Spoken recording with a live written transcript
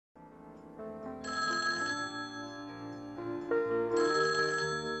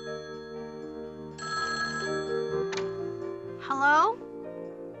Hello?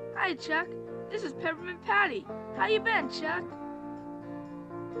 Hi, Chuck. This is Peppermint Patty. How you been, Chuck?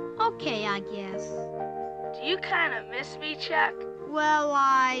 Okay, I guess. Do you kind of miss me, Chuck? Well,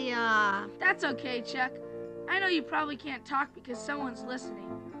 That's okay, Chuck. I know you probably can't talk because someone's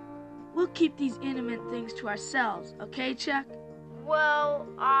listening. We'll keep these intimate things to ourselves, okay, Chuck? Well,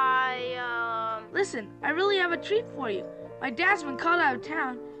 Listen, I really have a treat for you. My dad's been called out of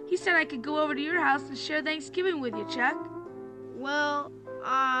town. He said I could go over to your house and share Thanksgiving with you, Chuck. Well,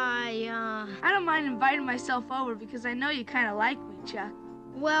 I don't mind inviting myself over because I know you kind of like me, Chuck.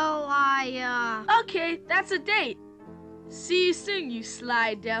 Well, Okay, that's a date. See you soon, you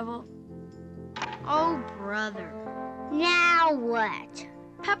sly devil. Oh, brother. Now what?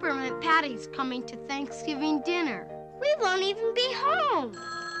 Peppermint Patty's coming to Thanksgiving dinner. We won't even be home.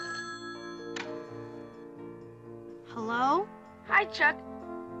 Hello? Hi, Chuck.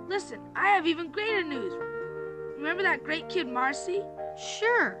 Listen, I have even greater news. Remember that great kid, Marcy?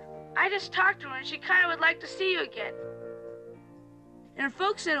 Sure. I just talked to her and she kind of would like to see you again. And her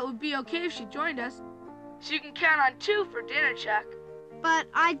folks said it would be okay if she joined us. So you can count on 2 for dinner, Chuck. But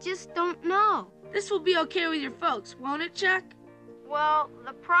I just don't know. This will be okay with your folks, won't it, Chuck? Well,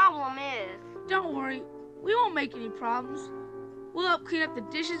 the problem is... Don't worry. We won't make any problems. We'll help clean up the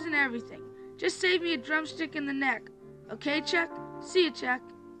dishes and everything. Just save me a drumstick in the neck. Okay, Chuck? See you, Chuck.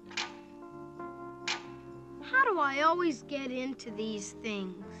 How do I always get into these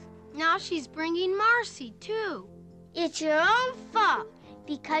things? Now she's bringing Marcy, too. It's your own fault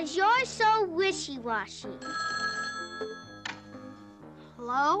because you're so wishy-washy.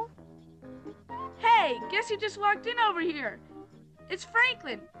 Hello? Hey, guess who just walked in over here? It's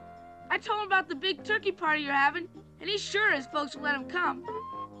Franklin. I told him about the big turkey party you're having, and he's sure his folks will let him come.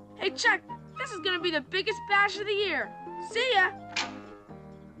 Hey, Chuck, this is going to be the biggest bash of the year. See ya!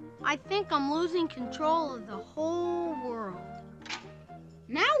 I think I'm losing control of the whole world.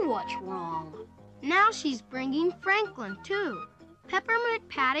 Now what's wrong? Now she's bringing Franklin, too. Peppermint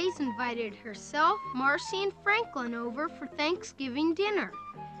Patty's invited herself, Marcy, and Franklin over for Thanksgiving dinner.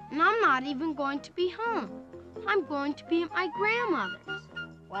 And I'm not even going to be home. I'm going to be at my grandmother's.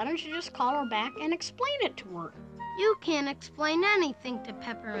 Why don't you just call her back and explain it to her? You can't explain anything to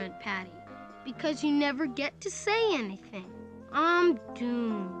Peppermint Patty because you never get to say anything. I'm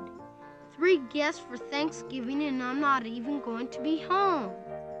doomed. 3 guests for Thanksgiving and I'm not even going to be home.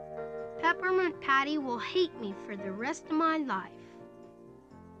 Peppermint Patty will hate me for the rest of my life.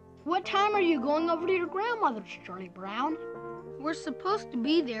 What time are you going over to your grandmother's, Charlie Brown? We're supposed to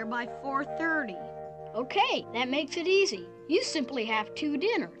be there by 4:30. Okay, that makes it easy. You simply have 2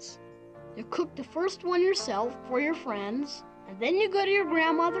 dinners. You cook the first one yourself for your friends, and then you go to your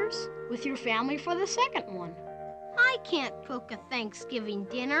grandmother's with your family for the second one. I can't cook a Thanksgiving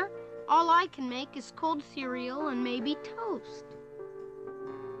dinner. All I can make is cold cereal and maybe toast.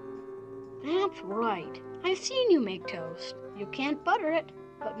 That's right. I've seen you make toast. You can't butter it,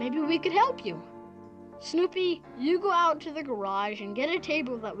 but maybe we could help you. Snoopy, you go out to the garage and get a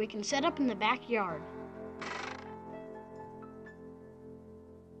table that we can set up in the backyard.